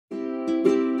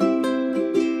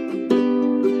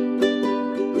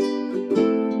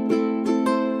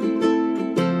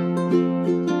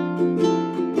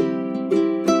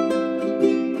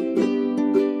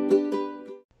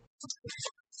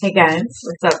Hey guys,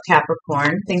 what's up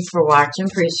Capricorn? Thanks for watching,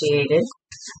 appreciate it.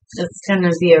 It's going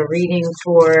to be a reading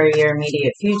for your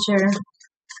immediate future,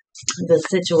 the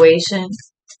situation,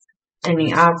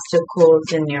 any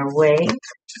obstacles in your way,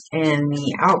 and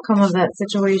the outcome of that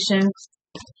situation.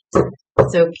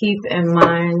 So keep in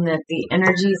mind that the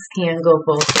energies can go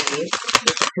both ways.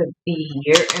 This could be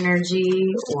your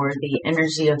energy or the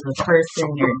energy of the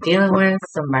person you're dealing with,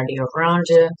 somebody around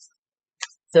you.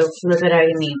 So flip it how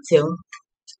you need to.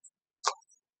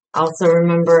 Also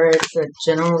remember, it's a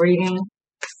general reading,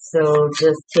 so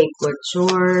just take what's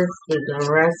yours, leave the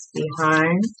rest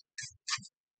behind.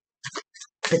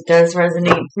 If it does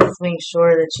resonate, please make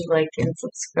sure that you like and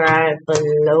subscribe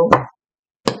below.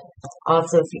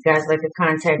 Also, if you guys like to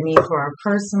contact me for a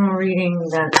personal reading,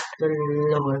 that's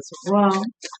below as well.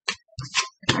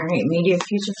 Alright, immediate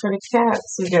future for the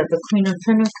cats. We got the Queen of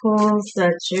Pentacles.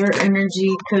 That's your energy.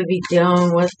 Could be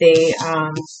dealing with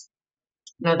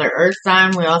another earth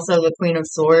sign. We also have the Queen of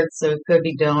Swords, so it could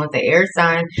be dealing with the air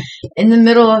sign. In the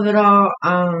middle of it all,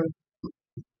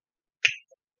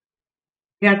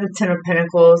 we got the Ten of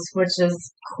Pentacles, which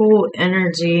is cool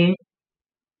energy.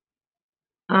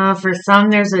 For some,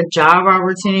 there's a job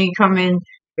opportunity coming.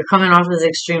 You're coming off as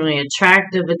extremely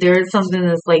attractive, but there is something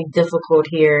that's like difficult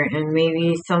here, and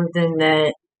maybe something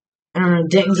that, I don't know,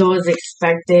 didn't go as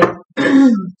expected.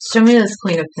 Show me this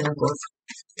Queen of Pentacles.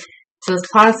 So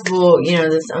it's possible, you know,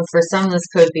 this for some this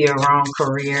could be a wrong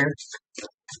career.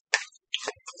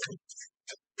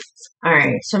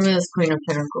 Alright, show me this Queen of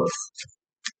Pentacles.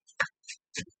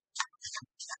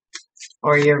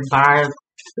 Or your vibe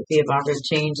could be about to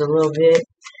change a little bit.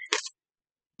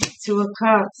 Two of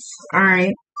Cups.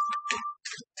 Alright.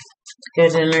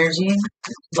 Good energy.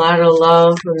 A lot of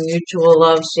love, mutual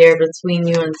love shared between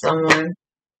you and someone.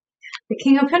 The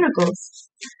King of Pentacles.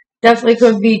 Definitely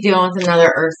could be dealing with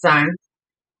another earth sign.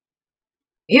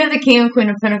 You have the King and Queen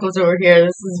of Pentacles over here. This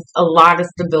is a lot of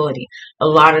stability, a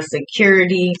lot of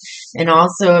security, and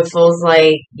also it feels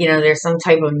like, you know, there's some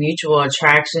type of mutual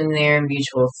attraction there,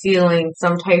 mutual feeling,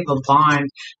 some type of bond.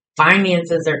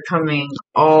 Finances are coming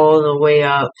all the way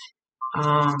up.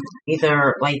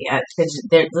 Either like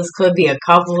this could be a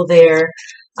couple there.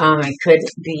 It could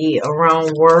be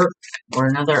around work or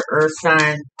another earth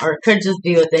sign, or it could just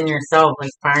be within yourself, like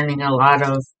finding a lot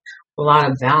of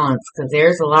balance, because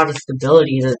there's a lot of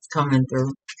stability that's coming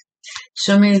through.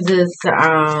 Show me this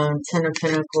Ten of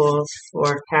Pentacles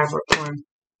for Capricorn.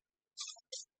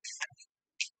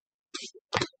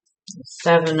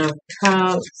 Seven of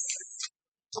Cups.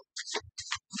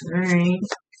 Alright.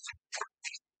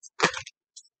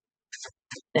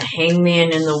 The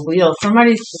Hangman and the Wheel.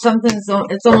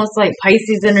 It's almost like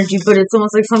Pisces energy, but it's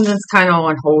almost like something's kind of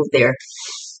on hold there.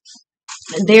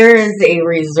 There is a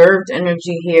reserved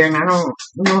energy here, and I don't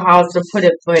know how else to put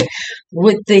it, but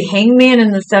with the Hangman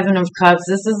and the Seven of Cups,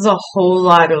 this is a whole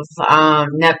lot of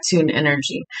Neptune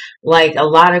energy. Like, a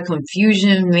lot of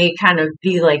confusion may kind of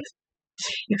be like,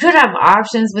 you could have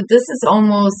options, but this is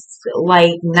almost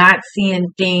like not seeing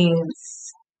things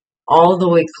all the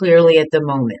way clearly at the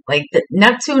moment. Like,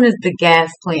 Neptune is the gas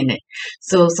planet,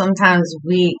 so sometimes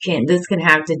this can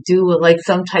have to do with like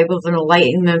some type of an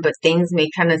enlightenment, but things may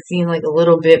kind of seem like a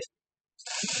little bit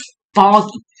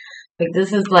foggy. Like,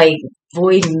 this is like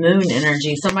void moon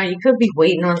energy. Somebody, you could be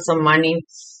waiting on some money,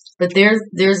 but there's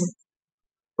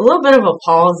a little bit of a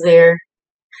pause there,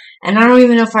 and I don't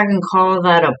even know if I can call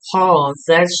that a pause.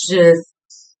 That's just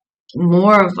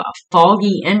more of a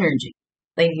foggy energy.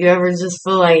 Like, you ever just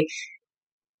feel like,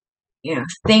 you know,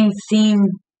 things seem,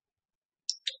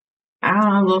 I don't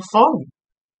know, a little foggy,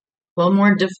 a little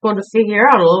more difficult to figure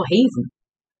out, a little hazy.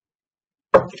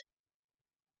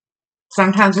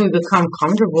 Sometimes we become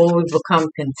comfortable, we become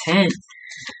content,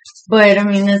 but I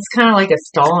mean, it's kind of like a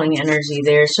stalling energy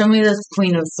there. Show me this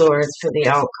Queen of Swords for the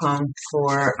outcome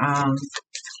for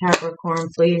Capricorn,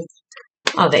 please.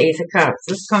 Oh, the Ace of Cups.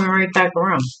 This is coming right back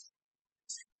around.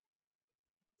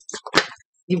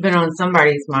 You've been on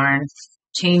somebody's mind.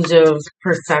 Change of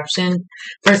perception.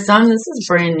 For some, this is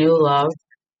brand new love,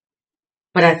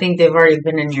 but I think they've already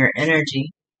been in your energy,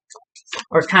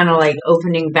 or kind of like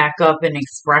opening back up and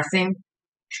expressing.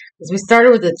 Because we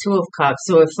started with the Two of Cups,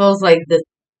 so it feels like the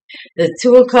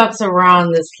Two of Cups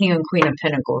around this King and Queen of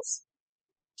Pentacles.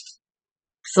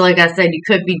 So like I said, you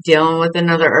could be dealing with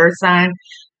another earth sign,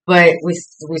 but we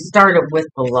started with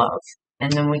the love.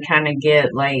 And then we kind of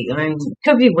get like, I mean,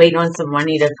 could be waiting on some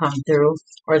money to come through,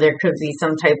 or there could be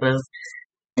some type of,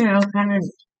 you know, kind of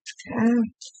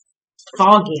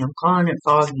foggy. I'm calling it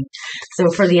foggy.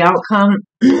 So for the outcome,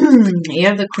 you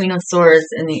have the Queen of Swords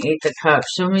and the Ace of Cups.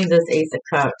 Show me this Ace of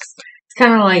Cups. It's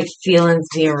kind of like feelings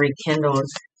being rekindled.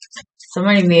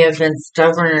 Somebody may have been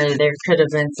stubborn, or there could have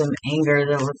been some anger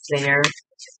that was there.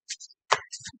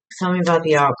 Tell me about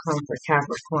the outcome for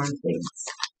Capricorn, please.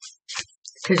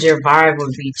 Because your vibe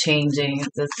would be changing.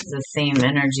 This is the same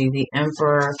energy. The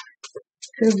Emperor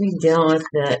could be dealing with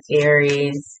the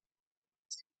Aries.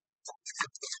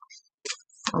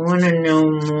 I want to know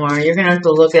more. You're going to have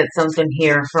to look at something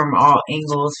here from all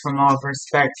angles, from all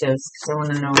perspectives. Because I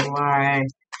want to know why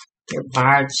your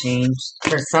vibe changed.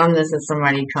 For some, this is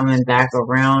somebody coming back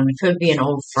around. It could be an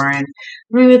old friend.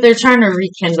 I mean, they're trying to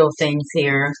rekindle things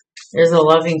here. There's a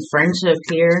loving friendship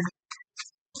here.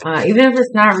 Even if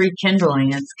it's not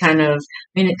rekindling, it's kind of,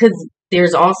 I mean, because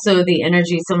there's also the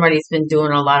energy, somebody's been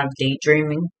doing a lot of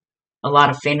daydreaming, a lot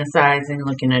of fantasizing,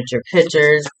 looking at your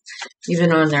pictures,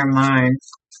 even on their minds.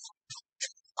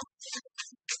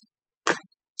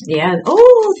 Yeah.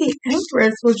 Oh, the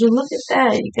Empress. Would you look at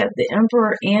that? You got the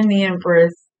Emperor and the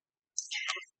Empress.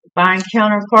 Fine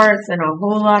counterparts and a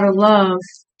whole lot of love.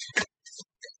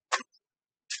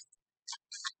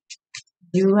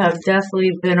 You have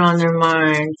definitely been on their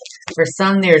mind. For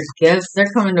some, there's gifts. They're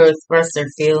coming to express their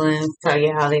feelings, tell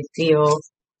you how they feel.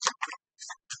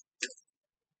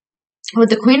 With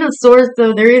the Queen of Swords,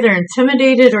 though, they're either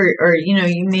intimidated or you know,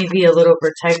 you may be a little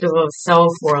protective of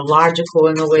self or logical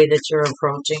in the way that you're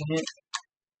approaching it.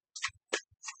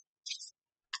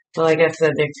 But like I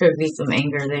said, there could be some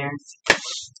anger there.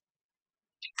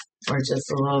 Or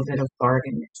just a little bit of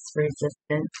guarding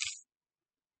resistance.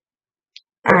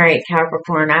 Alright,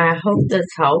 Capricorn, I hope this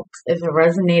helped. If it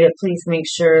resonated, please make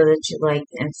sure that you like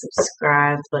and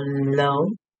subscribe below.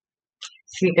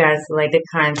 If you guys would like to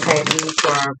contact me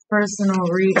for a personal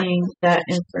reading, that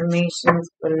information is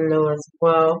below as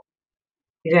well.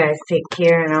 You guys take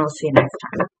care, and I will see you next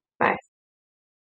time.